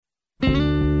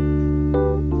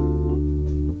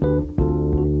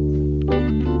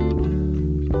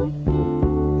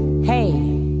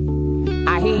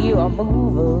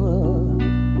mover.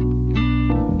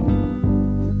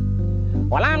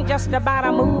 Well, I'm just about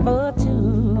a mover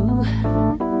too.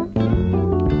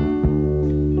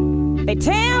 They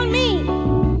tell me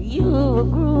you a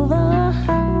groover.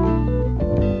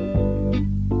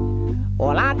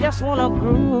 Well, I just want to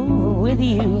groove with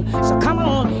you. So come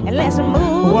on and let's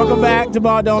move. Welcome back to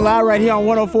Ball Don't Lie right here on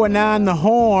 104.9 The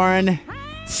Horn.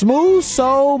 Smooth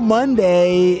Soul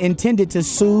Monday, intended to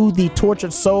soothe the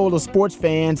tortured soul of sports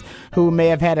fans who may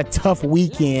have had a tough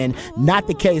weekend. Not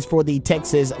the case for the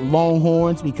Texas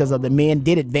Longhorns, because of the men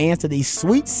did advance to the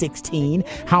Sweet 16.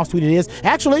 How sweet it is.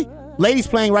 Actually, ladies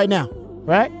playing right now,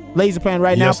 right? Ladies are playing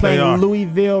right now, playing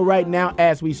Louisville right now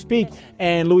as we speak.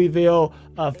 And Louisville,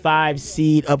 a 5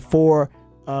 seed, up 4-0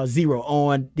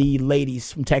 on the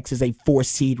ladies from Texas, a 4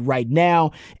 seed right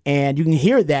now. And you can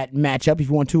hear that matchup if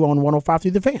you want to on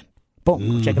 105.3 The Fan.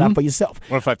 Boom. Check it out for yourself.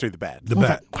 105.3 The Bat. The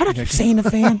Bat. Why do I keep saying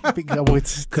The Fan?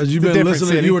 Because you've been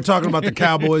listening. You were talking about the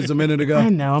Cowboys a minute ago. I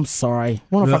know. I'm sorry.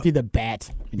 105.3 The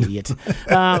Bat. Idiot.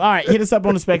 All right. Hit us up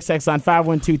on the Specs text line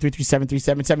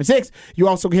 512-337-3776. You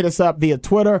also can hit us up via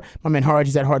Twitter. My man Harge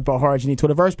is at Hardball Harge in the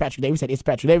Twitterverse. Patrick Davis at It's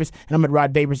Patrick Davis. And I'm at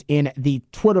Rod Babers in the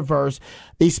Twitterverse.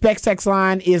 The Specs text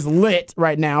line is lit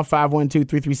right now.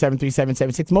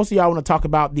 512-337-3776. Most of y'all want to talk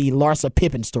about the Larsa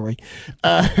Pippen story.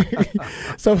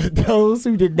 So for those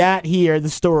who did not hear the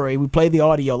story, we played the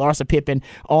audio. Larsa Pippen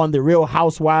on the Real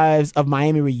Housewives of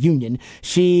Miami reunion.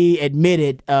 She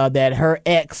admitted that her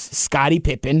ex, Scottie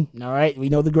Pippen, all right, we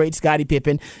know the great Scottie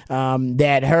Pippen,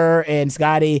 that her and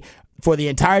Scottie, for the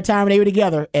entire time they were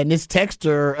together, and this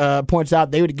texter points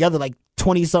out they were together like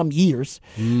 20-some years.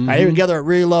 Right, they were together a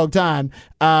really long time.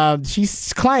 She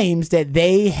claims that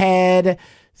they had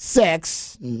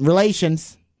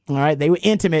relations, all right, they were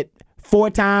intimate 4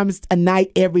 times a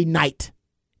night every night.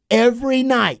 Every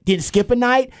night. Didn't skip a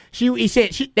night. They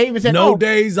even said no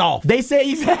days off. They said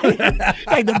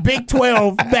like the Big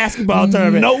 12 basketball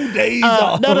tournament. No days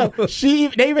off. No.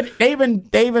 They even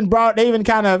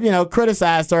kind of,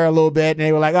 criticized her a little bit, and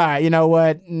they were like, all right, you know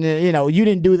what? You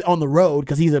didn't do it on the road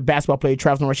because he's a basketball player,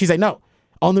 travels nowhere. She said, no.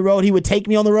 On the road, he would take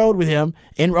me on the road with him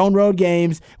on road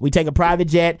games. We take a private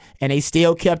jet, and they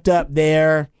still kept up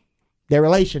their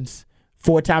relations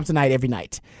 4 times a night every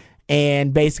night.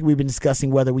 And basically, we've been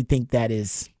discussing whether we think that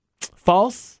is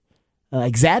false,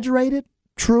 exaggerated,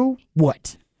 true,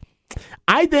 what?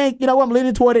 I think, I'm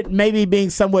leaning toward it maybe being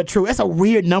somewhat true. That's a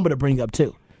weird number to bring up,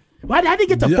 too. Why did you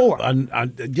get to 4? What is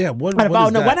that?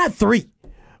 Why not 3?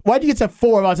 Why did you get to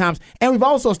 4 of all times? And we've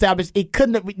also established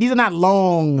these are not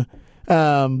long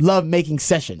love-making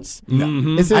sessions.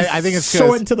 No. I think it's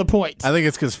short and to the point. I think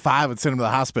it's because 5 would send him to the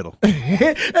hospital.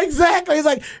 Exactly. It's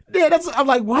like, I'm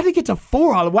like, why did you get to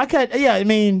 4? Why can't,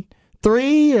 3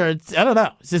 or, I don't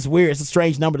know. It's just weird. It's a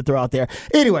strange number to throw out there.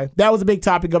 Anyway, that was a big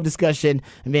topic of discussion.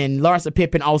 And then Larsa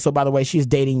Pippen also, by the way, she's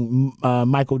dating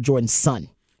Michael Jordan's son.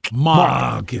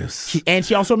 Marcus.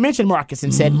 She also mentioned Marcus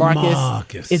and said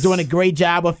Marcus is doing a great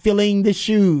job of filling the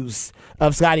shoes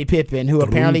of Scottie Pippen, who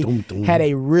apparently had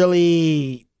a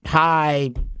really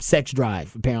high sex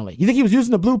drive, apparently. You think he was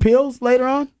using the blue pills later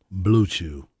on?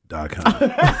 BlueChew.com.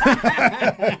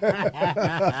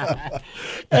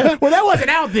 Well, that wasn't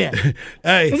out there.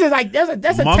 Hey, this is like that's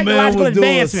a my technological man was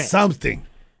advancement. doing something.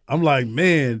 I'm like,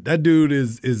 man, that dude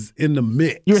is in the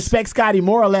mix. You respect Scottie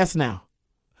more or less now?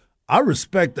 I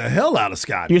respect the hell out of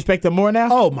Scottie. You respect him more now?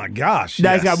 Oh, my gosh.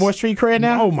 Now he's got more street cred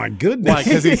now? Oh, my goodness. Why?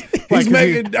 Because he's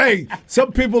making,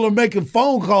 some people are making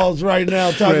phone calls right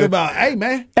now talking about, hey,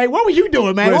 man. Hey, what were you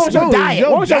doing, man? What was your diet?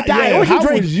 What was your diet? What was you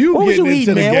drinking? What was you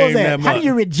eating, man? What was that? How do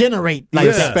you regenerate like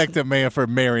that? Respect a man for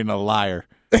marrying a liar.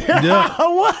 Yeah.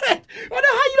 What? How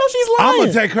you know she's lying? I'm going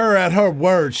to take her at her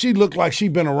word. She looked like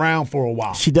she's been around for a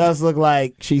while. She does look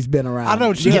like she's been around. I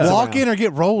know. She walk in or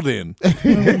get rolled in.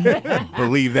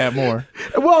 Believe that more.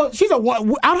 Well,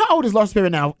 how old is Larsa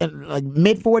Pippen now? Like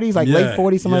mid-40s, late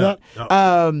 40s, something like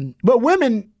that? But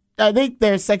women, I think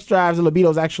their sex drives and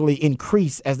libidos actually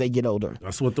increase as they get older.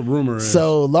 That's what the rumor is.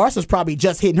 So Larsa's probably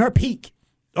just hitting her peak.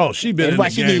 Oh, she been in the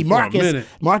game for a minute.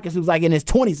 Marcus, who's like in his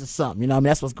 20s or something.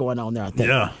 That's what's going on there, I think.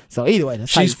 Yeah. So either way,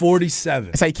 she's 47.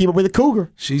 That's how you keep up with a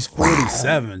cougar. She's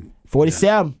 47. Wow.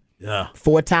 47. Yeah.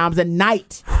 4 times a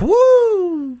night.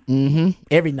 Woo! Mm-hmm.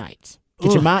 Every night.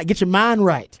 Get your mind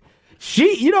right.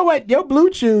 You know what? Your Blue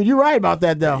Chew, you're right about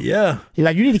that, though. Yeah. You're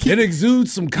like, you need to keep. It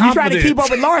exudes some confidence. You try to keep up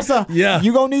with Larsa. Yeah.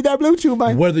 You're going to need that Blue Chew,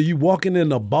 man. Whether you walking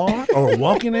in a bar or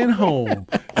walking in home,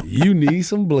 you need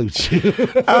some Blue Chew.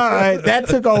 All right. That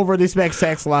took over this Specs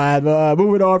Text Live.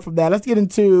 Moving on from that, let's get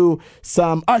into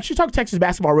some. Should talk Texas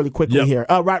basketball really quickly here.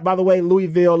 Right. By the way,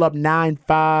 Louisville up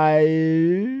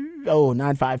 9-5.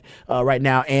 9-5 right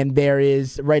now, and there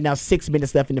is right now 6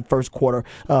 minutes left in the first quarter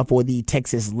for the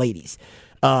Texas ladies.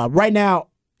 Right now,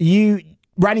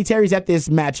 Rodney Terry's at this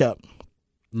matchup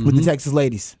with the Texas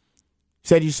ladies.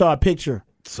 Said you saw a picture.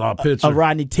 Saw a picture of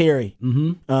Rodney Terry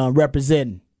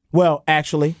representing. Well,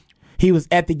 actually, he was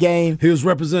at the game. He was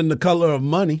representing the color of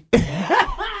money.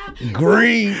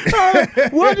 Green.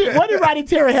 What did Rodney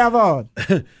Terry have on?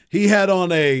 He had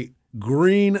on a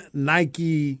green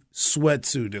Nike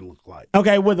sweatsuit, it looked like.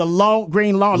 Okay, with a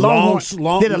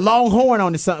longhorn. Did a longhorn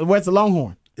on it? Where's the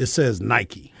longhorn? It says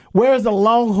Nike. Where's the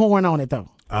longhorn on it,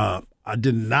 though? I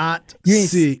did not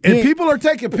see. And people are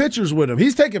taking pictures with him.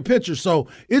 He's taking pictures, so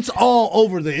it's all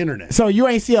over the internet. So you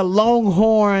ain't see a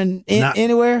longhorn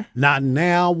anywhere? Not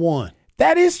now one.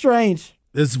 That is strange.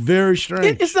 It's very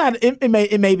strange. It's not.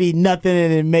 It may be nothing,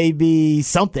 and it may be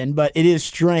something, but it is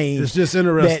strange. It's just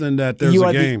interesting that there's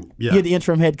a game. You're the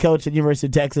interim head coach at the University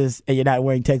of Texas, and you're not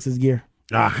wearing Texas gear.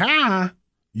 Aha!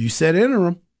 You said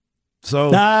interim. So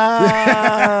okay,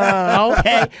 I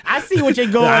see what you're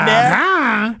going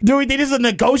there. Do we think this is a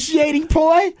negotiating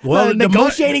ploy? Well, a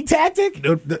negotiating tactic?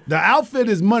 The outfit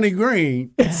is money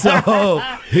green, so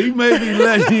he may be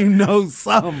letting you know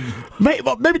something. Maybe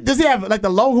does he have like the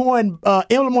Longhorn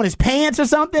emblem on his pants or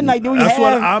something? Like, do we That's have?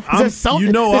 what I'm. Is there something?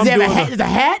 You know, does I'm he have doing a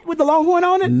hat with the Longhorn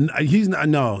on it? He's not.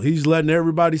 No, he's letting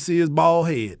everybody see his bald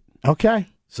head. Okay.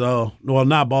 So, well,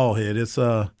 not bald head. It's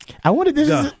I wonder this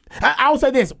is. I will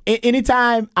say this.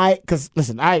 Anytime because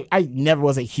listen, I never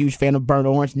was a huge fan of burnt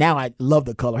orange. Now I love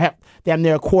the color. Damn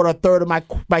near a third of my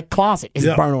closet is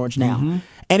burnt orange now. Mm-hmm.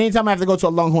 And anytime I have to go to a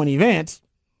Longhorn event,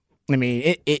 I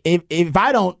mean, if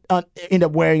I don't end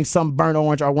up wearing some burnt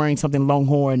orange or wearing something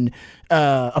Longhorn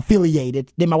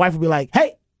affiliated, then my wife will be like,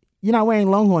 "Hey, you're not wearing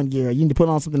Longhorn gear. You need to put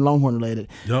on something Longhorn related."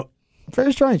 Yep.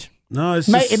 Very strange. No,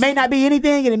 it may not be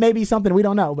anything, and it may be something we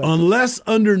don't know. But unless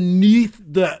underneath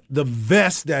the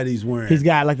vest that he's wearing, he's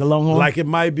got like the Longhorn. Like it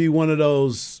might be one of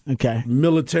those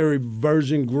military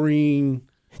version green.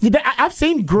 Yeah, I've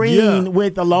seen green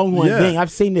with the Longhorn thing.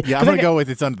 I've seen it. Yeah, I'm gonna go with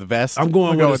it's under the vest. I'm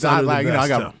going with it's under the vest.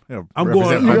 I'm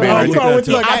going with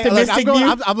optimistic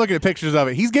view. I'm looking at pictures of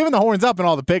it. He's giving the horns up in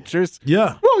all the pictures.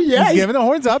 Yeah. Well, yeah. He's giving the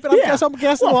horns up, and I'm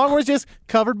guessing the Longhorn's just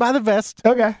covered by the vest.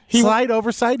 Okay. Slight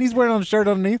oversight. He's wearing on a shirt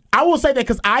underneath. I will say that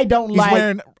because I don't He's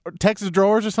wearing Texas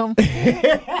drawers or something.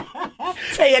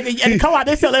 Hey, at the co-op,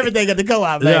 they sell everything at the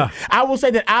co-op. Man. Yeah. I will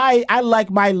say that I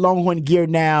like my Longhorn gear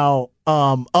now.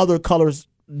 Other colors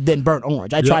than burnt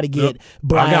orange. I try to get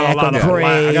black or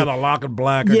gray. I got a lot of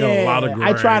black. I got a lot of gray.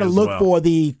 I try to look for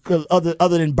the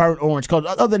other than burnt orange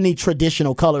colors, other than the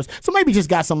traditional colors. So maybe just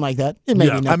got something like that. It may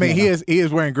be I mean, he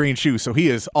is wearing green shoes, so he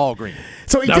is all green.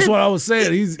 So that's what I was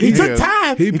saying. He took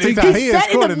time. He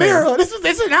sat in the mirror. This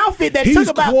is an outfit that took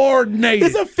about coordinated.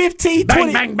 It's a 15,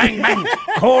 20 bang, bang, bang, bang.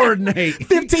 Coordinate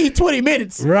 15, 20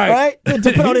 minutes. Right to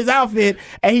put on his outfit,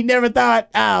 and he never thought,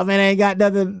 oh man, I ain't got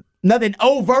nothing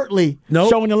overtly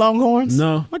showing the Longhorns?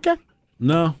 No. Okay.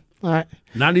 No. All right.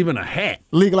 Not even a hat.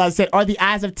 Legalized said, are the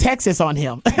eyes of Texas on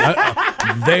him?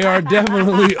 They are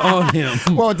definitely on him.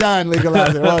 Well done,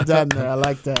 Legalizer. Well done there. I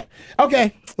like that.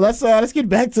 Okay, let's get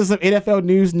back to some NFL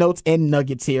news, notes, and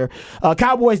nuggets here.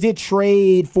 Cowboys did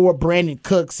trade for Brandon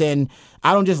Cooks, and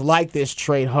I don't just like this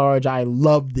trade, Harge. I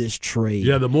love this trade.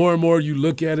 Yeah, the more and more you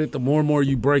look at it, the more and more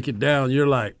you break it down, you're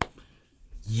like,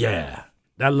 yeah,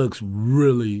 that looks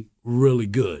really, really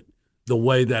good. The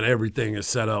way that everything is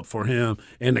set up for him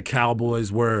and the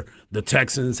Cowboys, where the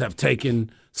Texans have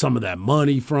taken some of that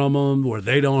money from them, where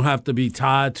they don't have to be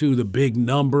tied to the big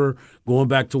number. Going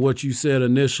back to what you said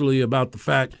initially about the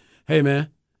fact, hey, man,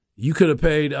 you could have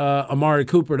paid Amari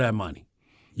Cooper that money.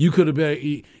 You could have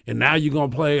paid, and now you're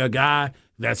going to play a guy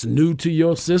that's new to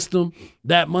your system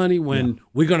that money when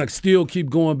we're going to still keep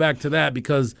going back to that,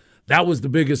 because that was the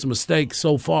biggest mistake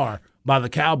so far by the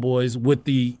Cowboys with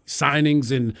the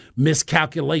signings and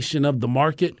miscalculation of the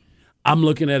market. I'm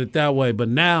looking at it that way. But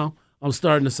now I'm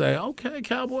starting to say, okay,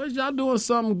 Cowboys, y'all doing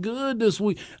something good this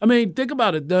week. I mean, think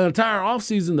about it. The entire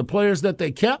offseason, the players that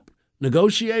they kept,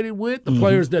 negotiated with, the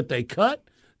players that they cut,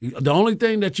 the only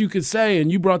thing that you could say,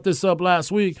 and you brought this up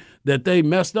last week, that they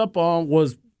messed up on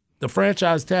was the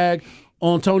franchise tag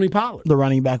on Tony Pollard. The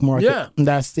running back market. Yeah.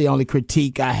 That's the only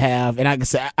critique I have. And I can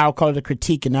say I'll call it a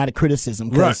critique and not a criticism,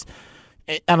 because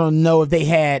I don't know if they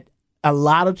had a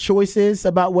lot of choices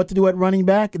about what to do at running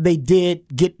back. They did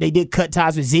cut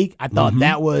ties with Zeke. I thought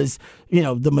that was,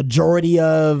 the majority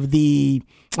of the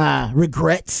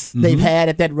regrets they've had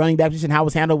at that running back position. How it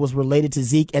was handled was related to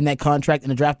Zeke and that contract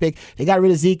and the draft pick. They got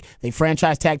rid of Zeke. They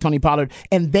franchise tagged Tony Pollard,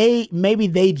 and maybe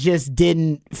they just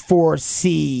didn't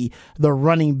foresee the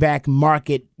running back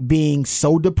market being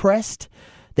so depressed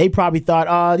they probably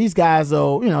thought, these guys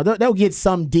will, they'll get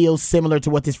some deals similar to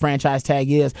what this franchise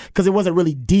tag is, because it wasn't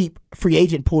really deep free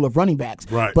agent pool of running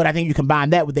backs. Right. But I think you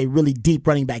combine that with a really deep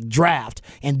running back draft,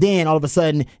 and then all of a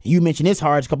sudden, you mentioned this,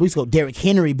 Harge, a couple weeks ago, Derrick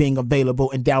Henry being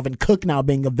available and Dalvin Cook now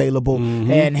being available,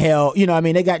 and hell, you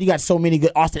got so many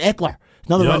good, Austin Eckler,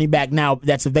 another running back now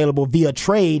that's available via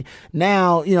trade.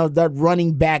 Now, that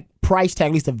running back price tag,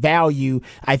 at least the value,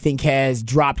 I think has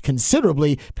dropped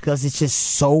considerably because it's just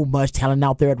so much talent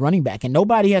out there at running back. And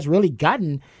nobody has really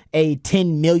gotten a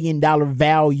 $10 million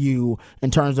value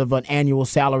in terms of an annual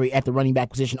salary at the running back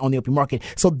position on the open market.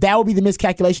 So that would be the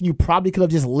miscalculation. You probably could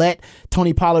have just let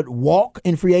Tony Pollard walk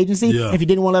in free agency. Yeah. If you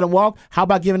didn't want to let him walk, how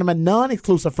about giving him a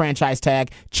non-exclusive franchise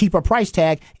tag, cheaper price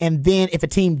tag, and then if a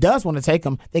team does want to take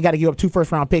him, they got to give up 2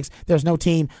 first-round picks. There's no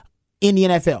team in the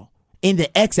NFL, in the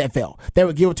XFL, that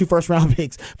would give up 2 first-round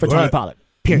picks for Tony Pollard.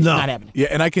 Period. No. Not happening. Yeah,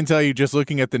 and I can tell you, just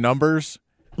looking at the numbers,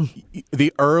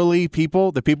 the early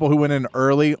people, the people who went in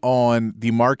early on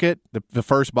the market, the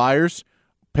first buyers,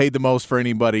 paid the most for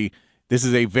anybody. This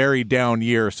is a very down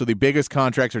year. So the biggest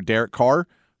contracts are Derek Carr,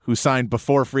 who signed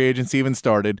before free agency even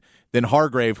started, then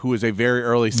Hargrave, who was a very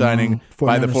early signing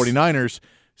by the 49ers.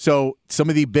 So some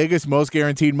of the biggest, most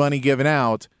guaranteed money given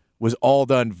out was all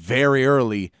done very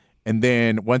early. And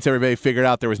then once everybody figured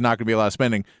out there was not going to be a lot of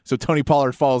spending, so Tony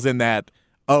Pollard falls in that,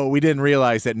 we didn't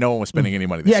realize that no one was spending any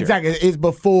money this year. Yeah, exactly. It's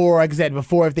before, like I said,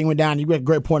 before everything went down. You got a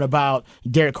great point about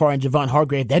Derek Carr and Javon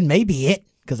Hargrave. That may be it,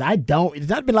 because there's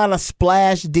not been a lot of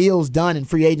splash deals done in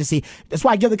free agency. That's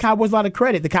why I give the Cowboys a lot of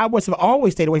credit. The Cowboys have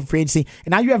always stayed away from free agency,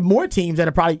 and now you have more teams that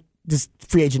are probably, this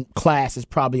free agent class is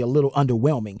probably a little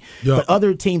underwhelming. Yeah. But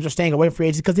other teams are staying away from free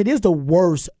agency because it is the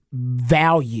worst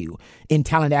value in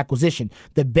talent acquisition.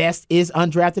 The best is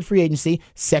undrafted free agency.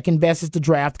 Second best is the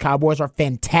draft. Cowboys are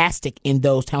fantastic in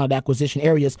those talent acquisition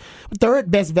areas.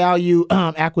 Third best value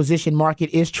acquisition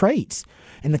market is trades.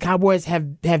 And the Cowboys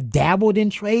have dabbled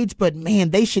in trades, but man,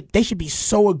 they should be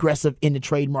so aggressive in the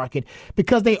trade market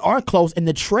because they are close, and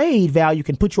the trade value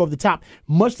can put you over the top,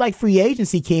 much like free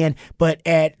agency can, but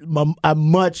at a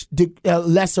much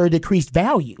lesser decreased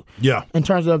value. Yeah. In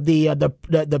terms of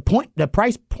the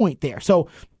price point there. So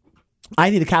I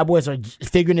think the Cowboys are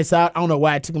figuring this out. I don't know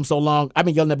why it took them so long. I've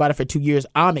been yelling about it for 2 years.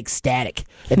 I'm ecstatic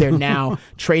that they're now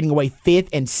trading away 5th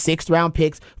and 6th round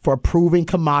picks for proven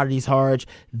commodities, Harge.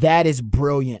 That is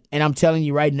brilliant. And I'm telling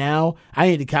you right now, I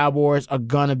think the Cowboys are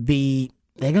going to be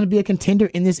a contender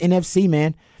in this NFC,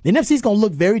 man. The NFC is going to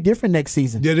look very different next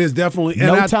season. It is definitely.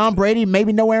 No Tom Brady,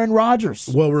 maybe no Aaron Rodgers.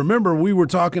 Well, remember, we were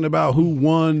talking about who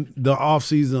won the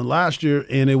offseason last year,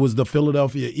 and it was the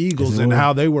Philadelphia Eagles and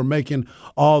how they were making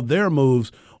all their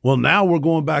moves. Well, now we're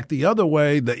going back the other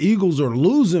way. The Eagles are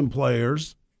losing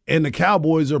players, and the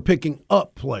Cowboys are picking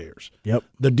up players. Yep.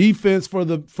 The defense for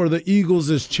the Eagles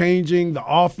is changing. The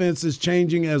offense is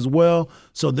changing as well.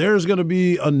 So there's going to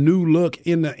be a new look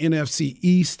in the NFC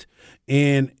East.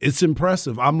 And it's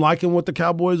impressive. I'm liking what the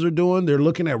Cowboys are doing. They're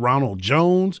looking at Ronald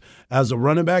Jones as a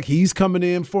running back. He's coming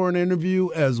in for an interview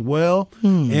as well.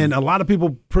 And a lot of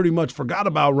people pretty much forgot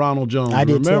about Ronald Jones. I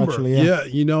did remember. too,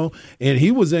 actually, yeah, and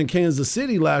he was in Kansas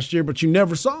City last year, but you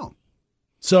never saw him.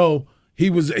 So he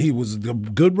was a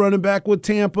good running back with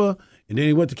Tampa, and then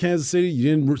he went to Kansas City.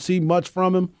 You didn't see much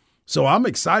from him. So I'm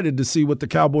excited to see what the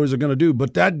Cowboys are going to do.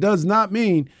 But that does not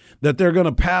mean that they're going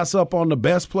to pass up on the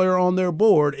best player on their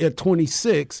board at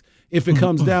 26 if it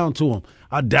comes down to him.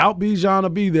 I doubt Bijan will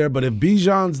be there, but if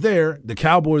Bijan's there, the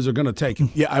Cowboys are going to take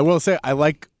him. Yeah, I will say I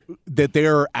like that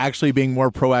they're actually being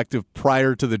more proactive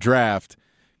prior to the draft,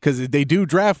 because they do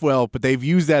draft well, but they've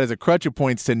used that as a crutch of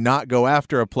points to not go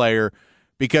after a player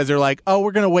because they're like, oh,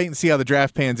 we're going to wait and see how the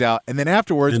draft pans out. And then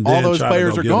afterwards, And all then those try to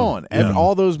players go are get 'em. gone. Yeah. And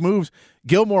all those moves,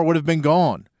 Gilmore would have been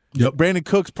gone. Yep. Brandon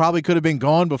Cooks probably could have been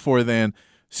gone before then.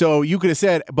 So you could have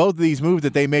said both of these moves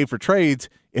that they made for trades,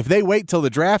 if they wait till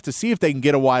the draft to see if they can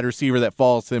get a wide receiver that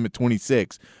falls to them at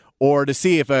 26, or to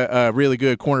see if a really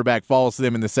good cornerback falls to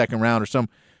them in the second round or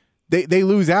something, they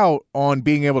lose out on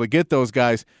being able to get those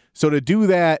guys. So to do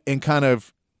that and kind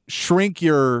of shrink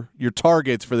your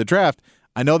targets for the draft,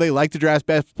 I know they like to draft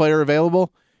best player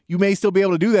available. You may still be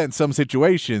able to do that in some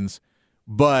situations,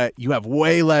 but you have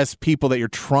way less people that you're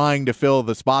trying to fill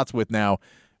the spots with now,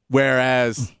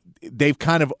 whereas they've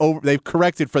kind of they've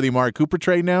corrected for the Amari Cooper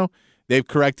trade now. They've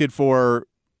corrected for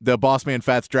the Boss Man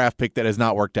Fats draft pick that has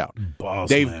not worked out.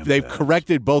 They've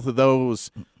corrected both of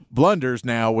those blunders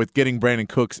now with getting Brandon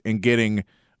Cooks and getting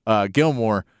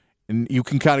Gilmore. And you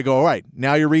can kind of go, all right,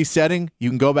 now you're resetting. You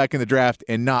can go back in the draft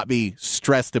and not be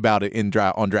stressed about it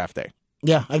on draft day.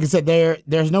 Yeah, like I said,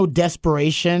 there's no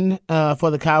desperation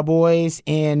for the Cowboys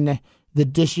in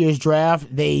this year's draft.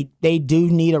 They do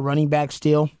need a running back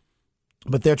still.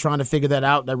 But they're trying to figure that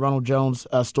out. That Ronald Jones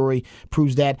story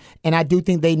proves that. And I do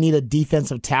think they need a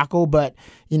defensive tackle, but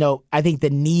I think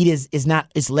the need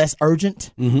is less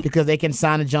urgent because they can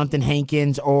sign a Jonathan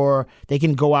Hankins, or they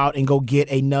can go out and go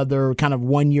get another kind of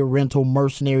 1-year rental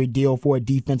mercenary deal for a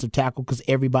defensive tackle because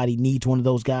everybody needs one of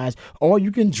those guys. Or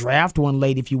you can draft one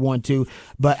late if you want to.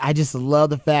 But I just love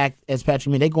the fact, as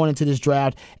Patrick mentioned, they're going into this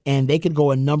draft and they could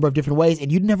go a number of different ways,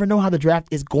 and you never know how the draft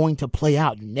is going to play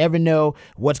out. You never know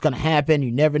what's going to happen. You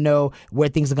never know where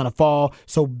things are going to fall.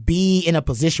 So be in a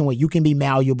position where you can be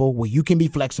malleable, where you can be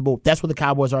flexible. That's what the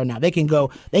Cowboys are now. They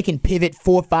can pivot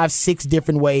 4, 5, 6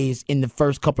 different ways in the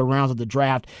first couple of rounds of the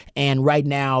draft. And right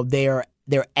now they're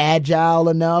agile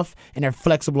enough and they're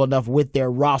flexible enough with their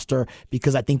roster,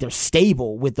 because I think they're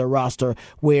stable with their roster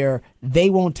where they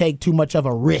won't take too much of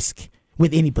a risk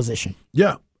with any position.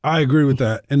 Yeah. I agree with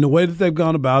that. And the way that they've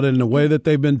gone about it and the way that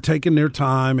they've been taking their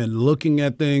time and looking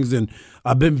at things. And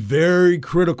I've been very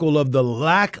critical of the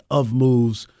lack of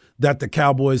moves that the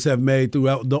Cowboys have made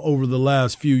over the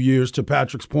last few years, to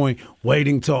Patrick's point,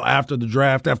 waiting till after the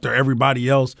draft, after everybody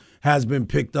else has been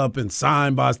picked up and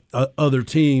signed by other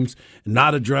teams,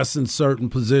 not addressing certain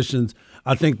positions.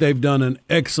 I think they've done an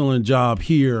excellent job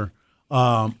here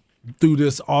through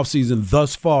this offseason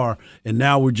thus far, and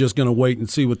now we're just going to wait and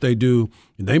see what they do.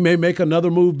 They may make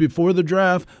another move before the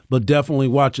draft, but definitely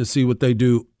watch and see what they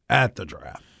do at the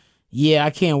draft. Yeah, I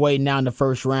can't wait now in the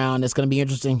first round. It's going to be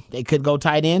interesting. They could go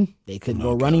tight end. They could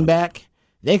go running back.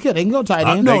 They can go tight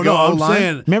end. I'm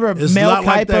saying, remember it's Mel not Kiper?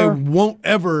 like they won't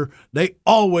ever. They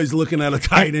always looking at a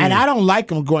tight end. And I don't like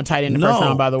them going tight end in the first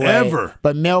round, by the way. Ever.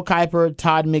 But Mel Kiper,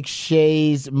 Todd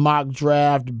McShay's mock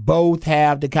draft both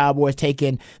have the Cowboys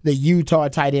taking the Utah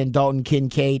tight end Dalton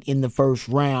Kincaid in the first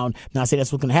round. Now, I say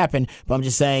that's what's going to happen, but I'm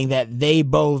just saying that they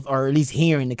both are at least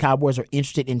hearing the Cowboys are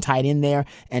interested in tight end there,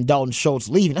 and Dalton Schultz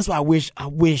leaving. That's why I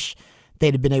wish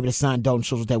they'd have been able to sign Dalton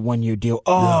Schultz with that 1-year deal.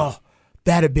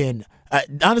 That'd have been.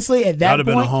 Honestly, at that would have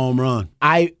been a home run.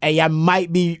 I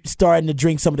might be starting to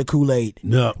drink some of the Kool-Aid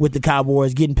with the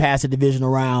Cowboys, getting past the divisional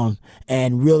round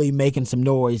and really making some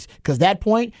noise. Because that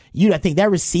point, I think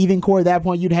that receiving core at that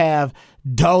point, you'd have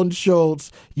Dalton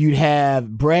Schultz, you'd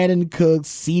have Brandon Cooks,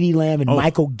 CeeDee Lamb, and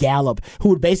Michael Gallup, who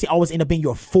would basically always end up being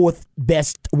your 4th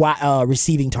best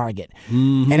receiving target.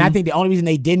 Mm-hmm. And I think the only reason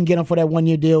they didn't get him for that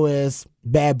 1-year deal is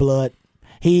bad blood.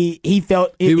 He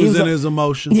felt he was in his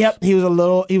emotions. Yep, he was a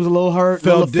little hurt,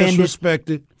 felt offended.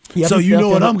 Disrespected. Yep, so you know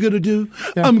what I'm gonna do?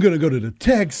 Yeah. I'm gonna go to the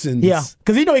Texans. Yeah,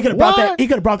 because he could have brought that. He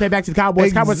could have brought that back to the Cowboys.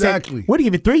 Exactly. Cowboys said, "We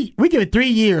give it 3. We give it 3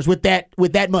 years with that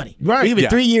money. Right. We give it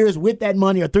 3 years with that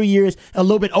money, or 3 years a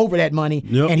little bit over that money."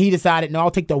 Yep. And he decided, "No, I'll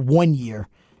take the 1-year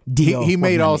deal." He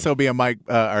may also be a Mike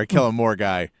or Kellen Moore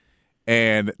guy.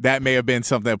 And that may have been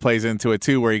something that plays into it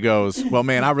too, where he goes, "Well,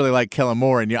 man, I really like Kellen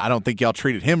Moore, and I don't think y'all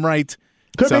treated him right."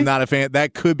 I'm not a fan.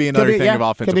 That could be another thing of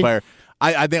offensive player.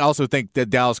 I also think that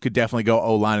Dallas could definitely go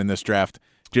O-line in this draft,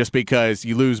 just because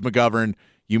you lose McGovern.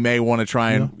 You may want to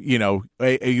try and, with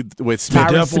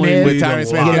Tyron Smith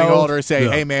getting older, say,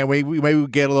 hey, man, we maybe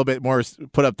get a little bit more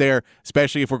put up there,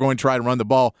 especially if we're going to try to run the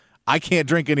ball. I can't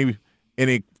drink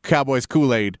any Cowboys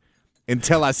Kool-Aid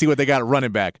until I see what they got at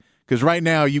running back. Because right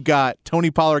now you got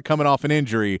Tony Pollard coming off an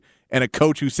injury and a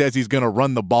coach who says he's going to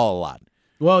run the ball a lot.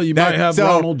 Well, you might have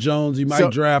Ronald Jones. You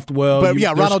might draft well. But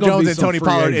Ronald Jones and Tony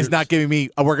Pollard is not giving me,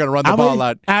 we're going to run the ball a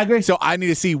lot. I agree. So I need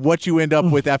to see what you end up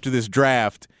with after this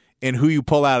draft and who you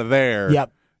pull out of there.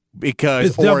 Yep.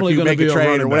 Because, or if you make a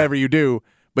trade or whatever you do.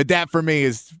 But that for me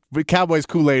is Cowboys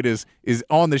Kool-Aid is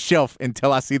on the shelf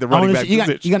until I see the running back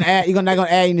position. You're not gonna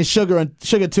add any sugar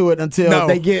to it until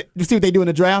they see what they do in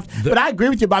the draft. But I agree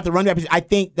with you about the running back position. I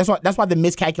think that's why the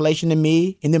miscalculation to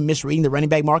me and them misreading the running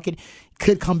back market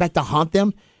could come back to haunt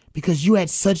them. Because you had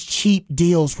such cheap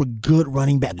deals for good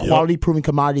running back, quality proven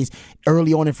commodities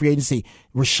early on in free agency.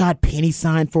 Rashad Penny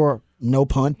signed for, no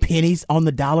pun, pennies on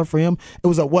the dollar for him. It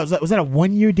was was that a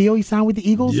 1-year deal he signed with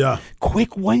the Eagles? Yeah.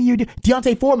 Quick 1-year deal.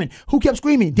 Deontay Foreman, who kept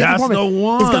screaming, that's the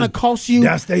one. It's going to cost you.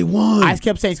 That's the one. I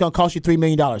kept saying it's going to cost you $3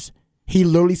 million. He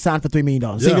literally signed for $3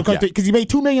 million. Because he made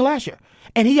 $2 million last year.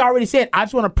 And he already said, I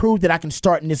just want to prove that I can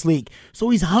start in this league. So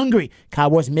he's hungry.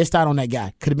 Cowboys missed out on that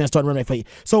guy. Could have been a starting running back for you.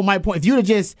 So my point, if you would have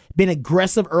just been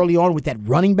aggressive early on with that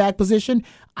running back position,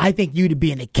 I think you'd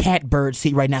be in the catbird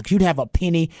seat right now because you'd have a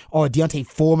Penny or a Deontay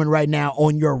Foreman right now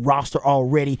on your roster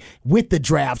already with the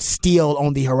draft still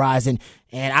on the horizon.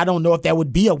 And I don't know if that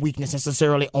would be a weakness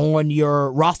necessarily on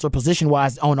your roster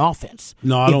position-wise on offense.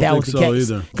 No, I don't think so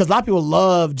either. Because a lot of people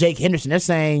love Jake Henderson. They're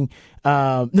saying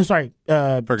Jake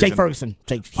Ferguson.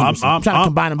 Jake Henderson. I'm trying to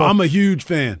combine them both. I'm a huge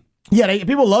fan. Yeah,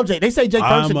 people love Jake. They say Jake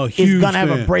Ferguson is going to have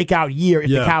a breakout year if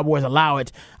the Cowboys allow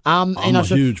it.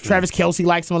 Travis Kelce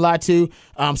likes him a lot too.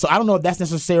 So I don't know if that's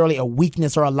necessarily a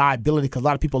weakness or a liability because a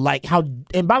lot of people like how.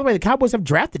 And by the way, the Cowboys have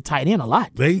drafted tight end a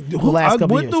lot. I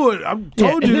went through it. I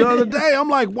told you the other day. I'm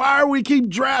like, why are we keep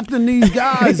drafting these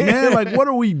guys, man? Like, what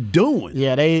are we doing?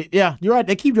 Yeah, you're right.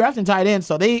 They keep drafting tight ends,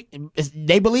 so they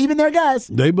believe in their guys.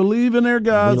 They believe in their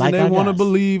guys, and they want to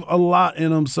believe a lot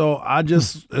in them. So I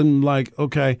just am like,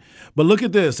 okay. But look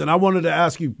at this, and I wanted to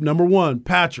ask you, number one,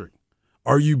 Patrick,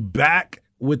 are you back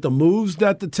with the moves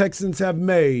that the Texans have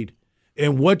made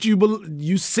and what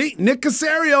you see? Nick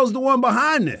Caserio's the one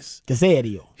behind this.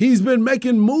 Caserio. He's been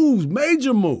making moves,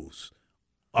 major moves.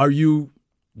 Are you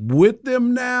with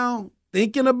them now,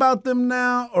 thinking about them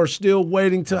now, or still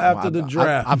waiting till after the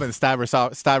draft? I've been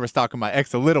Stiver stalking my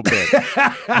ex a little bit.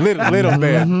 little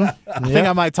bit. I think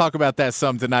I might talk about that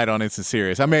some tonight on Instant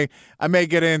Serious. I may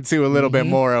get into a little bit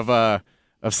more of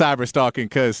cyber stalking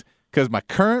because my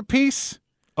current piece,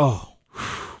 boy.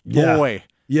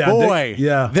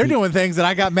 They're doing things that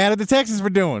I got mad at the Texans for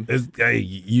doing.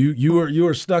 You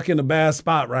are stuck in a bad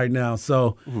spot right now.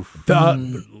 So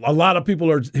a lot of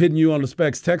people are hitting you on the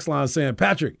Specs text line saying,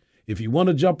 Patrick, if you want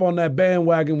to jump on that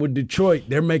bandwagon with Detroit,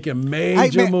 they're making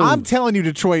major moves. I'm telling you,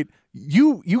 Detroit,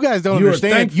 you guys don't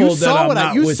understand. You saw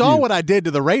what I did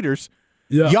to the Raiders.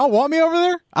 Yeah. Y'all want me over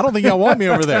there? I don't think y'all want me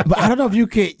over there. But I don't know if you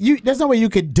could. There's no way you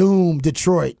could doom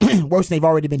Detroit worse than they've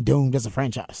already been doomed as a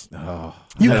franchise.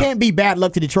 You can't be bad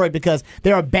luck to Detroit because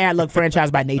they're a bad luck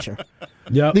franchise by nature.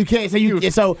 Yeah, you can't.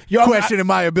 So you're questioning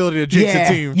my ability to jinx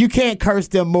a team. You can't curse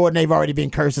them more than they've already been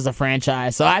cursed as a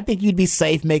franchise. So I think you'd be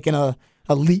safe making a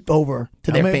leap over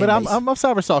to their fan but base. I'm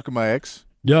cyber stalking my ex.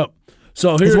 Yep.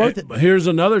 So here's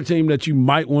another team that you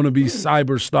might want to be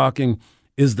cyber stalking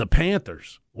is the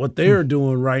Panthers. What they're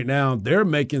doing right now, they're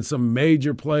making some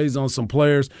major plays on some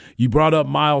players. You brought up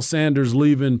Miles Sanders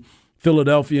leaving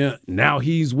Philadelphia. Now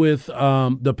he's with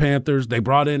the Panthers. They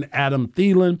brought in Adam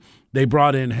Thielen. They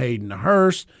brought in Hayden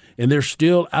Hurst. And they're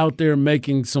still out there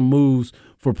making some moves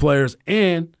for players.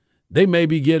 And they may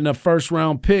be getting a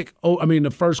first-round pick.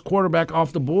 The first quarterback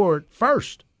off the board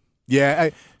first. Yeah,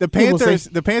 the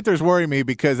Panthers worry me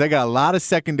because they got a lot of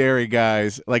secondary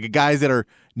guys, like guys that are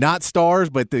not stars,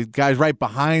 but the guys right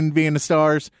behind being the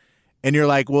stars. And you're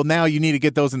like, well, now you need to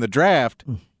get those in the draft.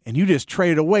 And you just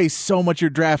traded away so much of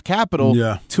your draft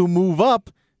capital to move up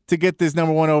to get this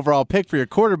number one overall pick for your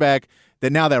quarterback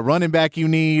that now that running back you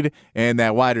need and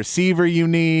that wide receiver you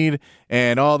need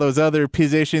and all those other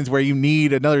positions where you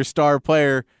need another star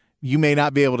player you may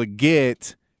not be able to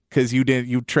get because you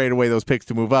trade away those picks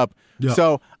to move up. Yep.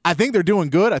 So I think they're doing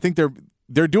good. I think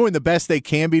they're doing the best they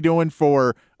can be doing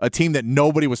for a team that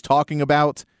nobody was talking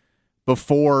about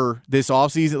before this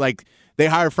offseason. Like they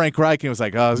hired Frank Reich and it was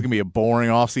like, oh, it's going to be a boring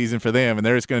offseason for them, and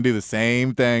they're just going to do the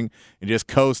same thing and just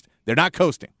coast. They're not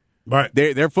coasting. Right.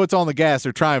 Their foot's on the gas.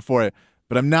 They're trying for it.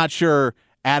 But I'm not sure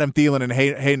Adam Thielen and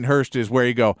Hayden Hurst is where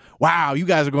you go, wow, you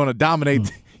guys are going to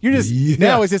dominate. You're just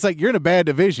now it's just like you're in a bad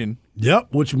division. Yep,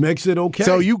 which makes it okay.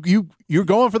 So you're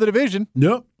going for the division.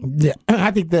 Yep. Yeah,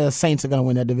 I think the Saints are going to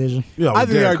win that division. Yeah, I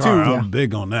think they are too. I'm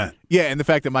big on that. Yeah, and the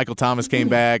fact that Michael Thomas came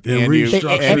back and you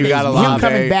got a lot. Him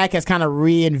coming back has kind of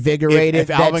reinvigorated if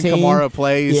Alvin that team. Kamara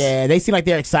plays. Yeah, they seem like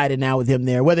they're excited now with him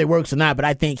there, whether it works or not. But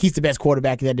I think he's the best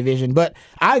quarterback in that division. But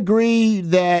I agree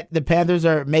that the Panthers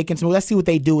are making some. Let's see what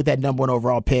they do with that number one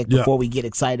overall pick before we get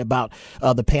excited about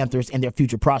the Panthers and their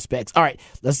future prospects. All right,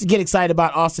 let's get excited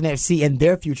about Austin FC and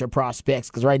their future prospects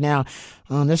because right now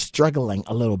they're struggling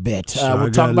a little bit. We're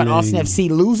talking about Austin FC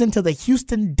losing to the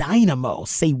Houston Dynamo.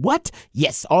 Say what?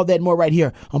 Yes, all that and more right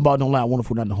here on Ball Don't Lie,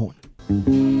 104.9 The Horn.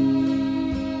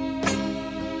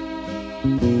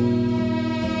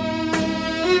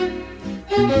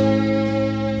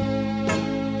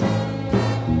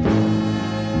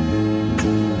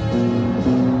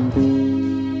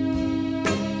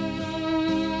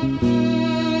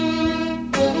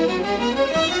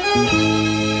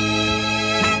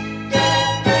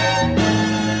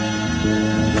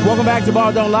 Welcome back to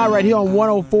Ball Don't Lie right here on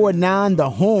 104.9 The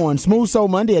Horn. Smooth Soul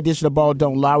Monday edition of Ball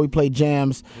Don't Lie. We play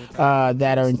jams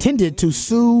that are intended to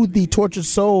soothe the tortured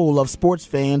soul of sports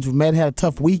fans who may have had a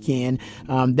tough weekend.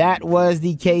 That was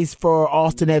the case for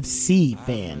Austin FC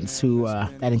fans, who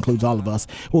that includes all of us.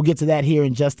 We'll get to that here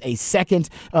in just a second.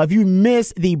 If you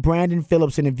missed the Brandon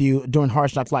Phillips interview during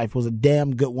Hard Knock Life, it was a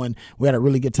damn good one. We had a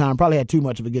really good time. Probably had too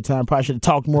much of a good time. Probably should have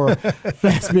talked more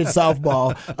fast pitch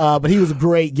softball. But he was a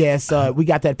great guest. We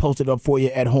got that posted up for you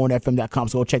at hornfm.com,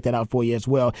 so go check that out for you as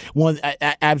well.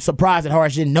 I'm surprised that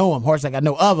Harsh didn't know him. Harsh, like, I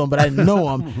know of him, but I didn't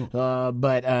know him.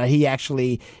 But he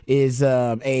actually is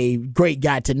a great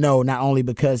guy to know, not only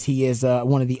because he is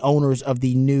one of the owners of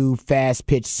the new Fast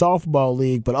Pitch Softball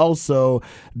League, but also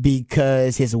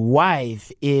because his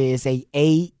wife is a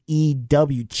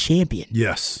AEW champion.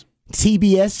 Yes.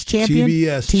 TBS champion?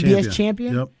 TBS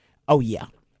champion? Yep. Oh, yeah.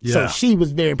 Yeah. So she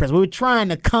was very impressed. We were trying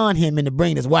to con him into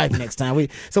bringing his wife next time. We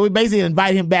basically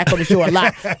invite him back on the show a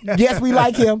lot. Yes, we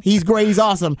like him. He's great. He's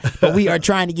awesome. But we are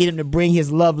trying to get him to bring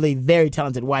his lovely, very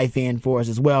talented wife in for us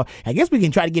as well. I guess we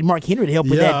can try to get Mark Henry to help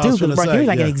with that, too, because Mark Henry's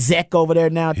like an exec over there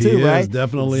now, too, he right? Is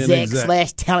definitely an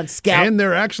exec / talent scout. And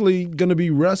they're actually going to be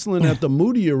wrestling at the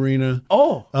Moody Arena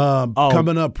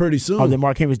coming up pretty soon. Oh, then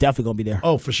Mark Henry's definitely going to be there.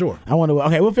 Oh, for sure. I wonder.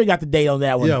 Okay, we'll figure out the date on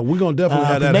that one. Yeah, we're going to definitely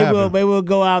have that happen. Maybe we'll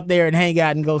go out there and hang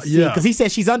out and go see. Because he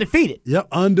said she's undefeated. Yep,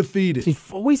 undefeated.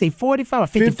 We say 45 or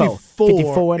 54?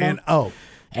 54 and 0.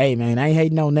 Hey, man, I ain't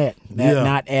hating on that.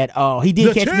 Not at all. He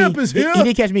did catch me. He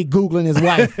did catch me Googling his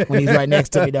wife when he's right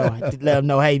next to me, though. I did let him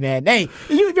know, hey, man,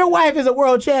 if your wife is a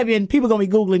world champion, people going to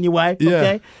be Googling your wife,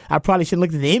 okay? I probably shouldn't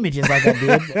look at the images like I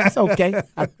did. That's okay.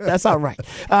 That's all right.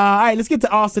 All right, let's get to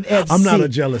Austin FC. I'm not a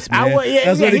jealous man.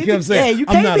 That's what he kept saying. You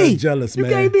I'm not be. a jealous man.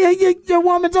 You can't be. Your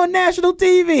woman's on national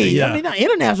TV. Yeah. I mean, not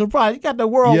international, probably. You got the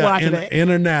world watching it.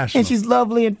 International. And she's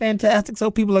lovely and fantastic,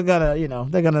 so people are going to,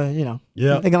 they're going to,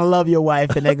 they're going to love your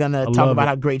wife, and they're going to talk about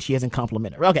how great she is and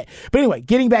compliment her. Okay. But anyway,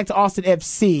 getting back to Austin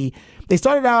FC, they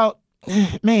started out,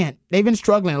 man, they've been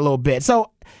struggling a little bit.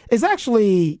 So it's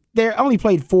actually, they only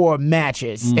played 4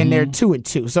 matches, and they're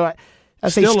 2-2. So I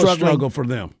say still struggling. A struggle for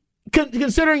them.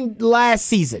 Considering last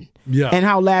season and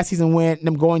how last season went,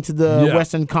 them going to the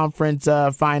Western Conference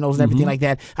finals and everything like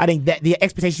that, I think that the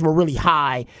expectations were really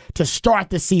high to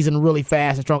start the season really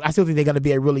fast and strong. I still think they're going to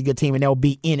be a really good team, and they'll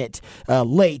be in it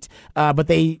late. But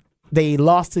they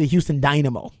lost to the Houston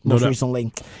Dynamo most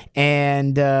recently.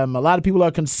 And a lot of people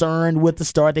are concerned with the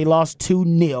start. They lost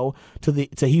 2-0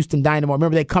 to Houston Dynamo.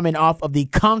 Remember, they're coming off of the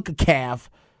CONCACAF.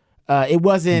 It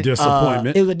wasn't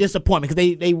disappointment. It was a disappointment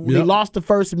because they lost the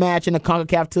first match in the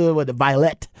CONCACAF to the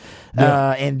Violet,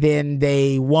 and then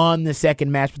they won the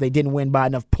second match, but they didn't win by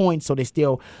enough points, so they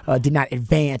still did not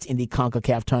advance in the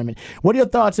CONCACAF tournament. What are your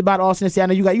thoughts about Austin FC? I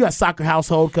know you got a soccer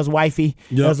household because wifey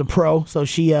is a pro, so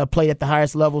she played at the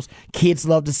highest levels. Kids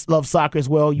love soccer as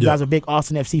well. You guys are big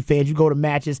Austin FC fans. You go to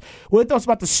matches. What are your thoughts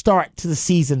about the start to the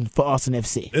season for Austin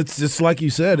FC? It's like you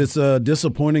said. It's a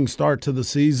disappointing start to the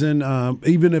season.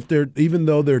 Even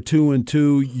though they're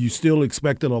 2-2, you still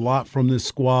expected a lot from this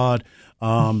squad.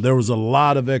 There was a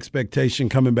lot of expectation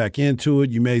coming back into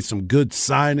it. You made some good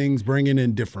signings, bringing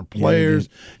in different players,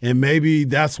 and maybe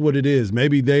that's what it is.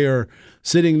 Maybe they are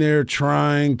sitting there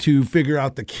trying to figure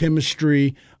out the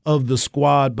chemistry of the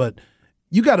squad, but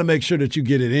you got to make sure that you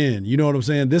get it in. You know what I'm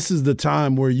saying? This is the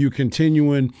time where you're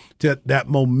continuing that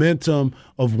momentum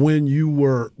of when you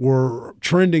were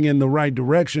trending in the right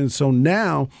direction. So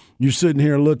now you're sitting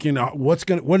here looking at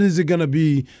what is it going to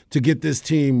be to get this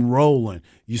team rolling.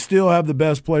 You still have the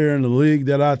best player in the league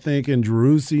that I think in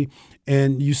Driussi,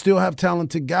 and you still have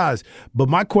talented guys. But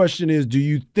my question is, do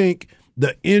you think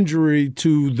the injury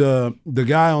to the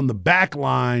guy on the back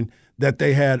line that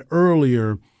they had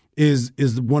earlier is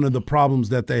one of the problems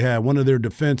that they had, one of their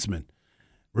defensemen?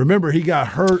 Remember, he got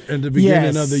hurt at the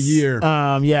beginning of the year.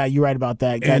 Yeah, you're right about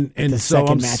that. And so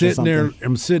I'm sitting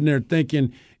there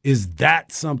thinking, is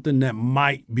that something that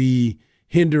might be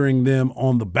hindering them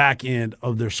on the back end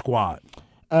of their squad?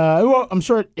 Well, I'm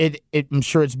sure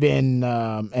it's been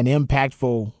an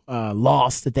impactful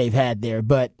loss that they've had there,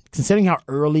 but considering how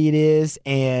early it is,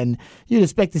 and you'd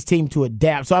expect this team to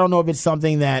adapt. So I don't know if it's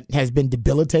something that has been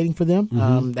debilitating for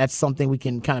them. That's something we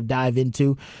can kind of dive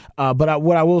into. But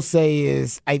what I will say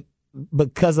is,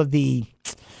 because of the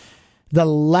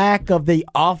lack of the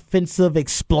offensive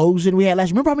explosion we had last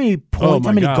year. Remember how many points,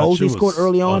 how many goals they scored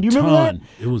early on? Do you remember that?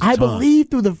 It was I believe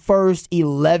through the first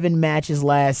 11 matches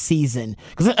last season,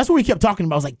 because that's what we kept talking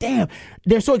about. I was like, damn,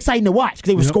 they're so exciting to watch because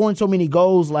they were scoring so many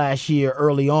goals last year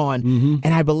early on.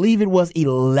 And I believe it was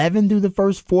 11 through the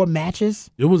first 4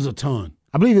 matches. It was a ton.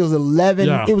 I believe it was 11.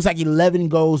 Yeah. It was like 11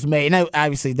 goals made. And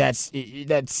obviously, that's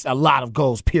a lot of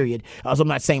goals, period. So I'm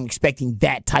not saying expecting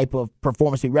that type of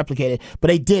performance to be replicated. But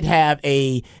they did have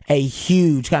a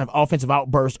huge kind of offensive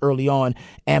outburst early on.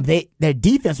 And their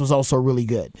defense was also really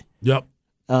good. Yep.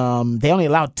 They only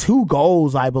allowed 2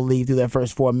 goals, I believe, through their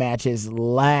first 4 matches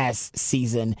last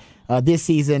season. This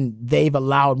season, they've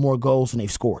allowed more goals than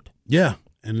they've scored. Yeah,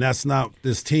 and that's not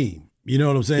this team. You know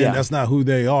what I'm saying? Yeah. That's not who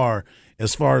they are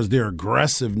as far as their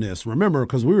aggressiveness. Remember,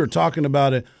 because we were talking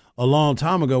about it a long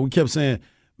time ago, we kept saying,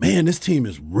 man, this team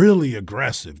is really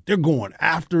aggressive. They're going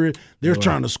after it. They're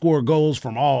trying to score goals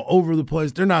from all over the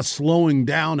place. They're not slowing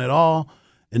down at all.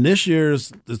 And this year,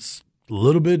 it's a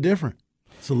little bit different.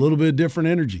 It's a little bit different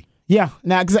energy. Yeah,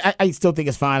 now because I still think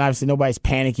it's fine. Obviously, nobody's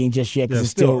panicking just yet because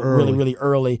it's still really, really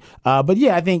early. But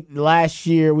yeah, I think last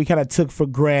year we kind of took for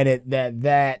granted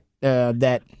that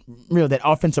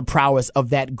offensive prowess of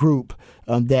that group,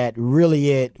 that really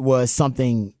it was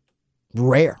something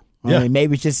rare. I mean,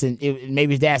 maybe it's just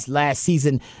maybe that's last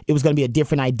season. It was going to be a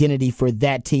different identity for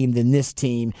that team than this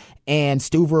team, and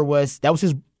Stuver that was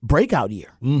his breakout year.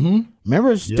 Mm-hmm.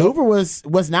 Remember, Stuver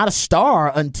was not a star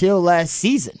until last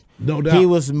season. No doubt. He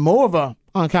was more of a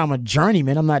kind of a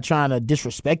journeyman. I'm not trying to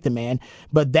disrespect the man,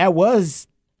 but that was,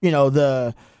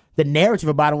 the narrative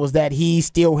about him was that he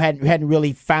still hadn't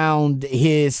really found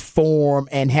his form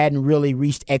and hadn't really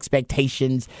reached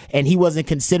expectations, and he wasn't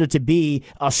considered to be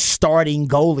a starting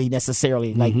goalie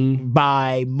necessarily, like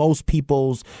by most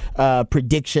people's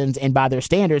predictions and by their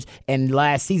standards. And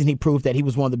last season, he proved that he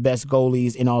was one of the best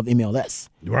goalies in all of MLS.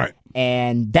 Right.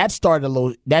 And that's been a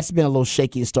little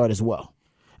shaky to start as well.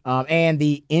 And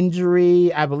the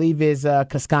injury, I believe, is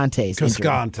Cascante's injury.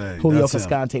 Julio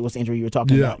Cascante was the injury you were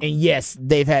talking about. And yes,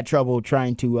 they've had trouble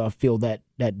trying to fill that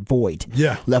void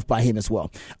left by him as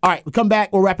well. All right, we come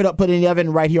back. We'll wrap it up, put it in the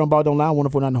oven right here on Ball Don't Lie,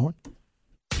 104.9 The Horn.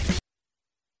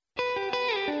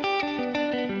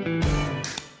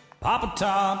 Papa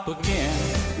Top again.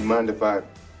 You mind if I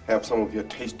have some of your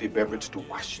tasty beverage to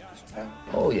wash this down?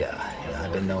 Oh, yeah.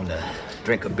 I've been known to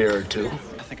drink a beer or two.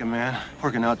 I think a man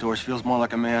working outdoors feels more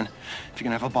like a man if you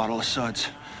can have a bottle of suds.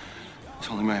 It's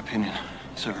only my opinion,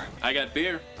 sir. I got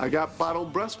beer. I got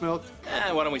bottled breast milk.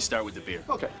 Why don't we start with the beer?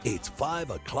 Okay. It's 5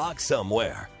 o'clock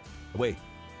somewhere. Wait,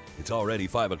 it's already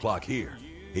 5 o'clock here.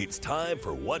 It's time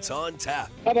for What's on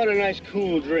Tap. How about a nice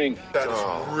cool drink? That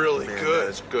is really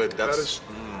good. That's good.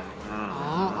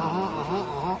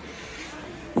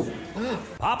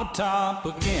 Papa Top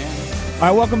again. All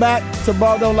right, welcome back to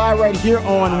Ball Don't Lie right here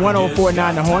on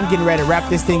 104.9 The Horn. Getting ready to wrap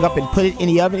this thing up and put it in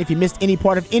the oven. If you missed any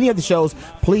part of any of the shows,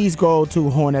 please go to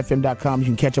hornfm.com. You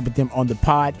can catch up with them on the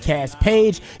podcast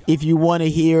page. If you want to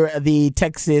hear the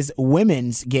Texas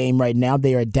women's game right now,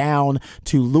 they are down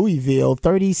to Louisville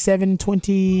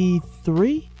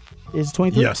 37-23. Is it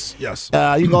 23? Yes. You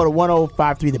can go to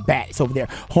 105.3 The Bat. It's over there.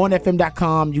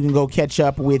 HornFM.com. You can go catch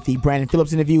up with the Brandon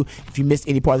Phillips interview. If you missed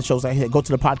any part of the shows, go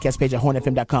to the podcast page at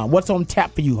HornFM.com. What's on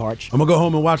tap for you, Harch? I'm going to go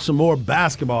home and watch some more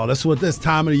basketball. That's what this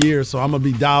time of the year, so I'm going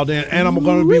to be dialed in. And I'm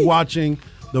going to be watching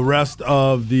the rest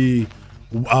of the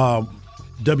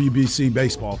WBC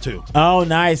baseball, too. Oh,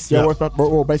 nice.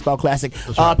 World Baseball Classic.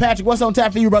 Patrick, what's on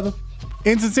tap for you, brother?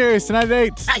 Instant Series tonight at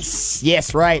 8. Nice.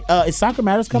 Yes, right. Is Soccer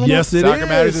Matters coming up? Yes, it Soccer is.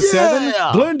 Matters at 7.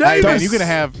 Glenn Davis. Hey, man, you're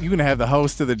gonna have the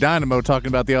host of the Dynamo talking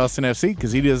about the Austin FC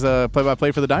because he does play-by-play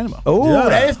for the Dynamo. Oh,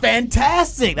 that is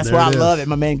fantastic. That's why I love it,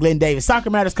 my man Glenn Davis. Soccer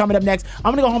Matters coming up next.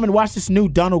 I'm gonna go home and watch this new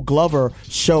Donald Glover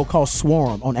show called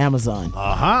Swarm on Amazon.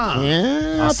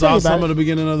 Yeah, I saw some of the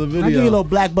beginning of the video. I'll give you a little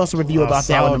Blackbuster review about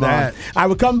that one tomorrow. I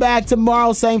will come back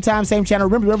tomorrow, same time, same channel.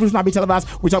 Remember, the Revolution not be televised.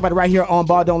 We talk about it right here on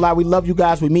Ball Don't Lie. We love you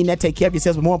guys. We mean that. Take care of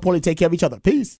yourselves, but more importantly, take care of each other. Peace.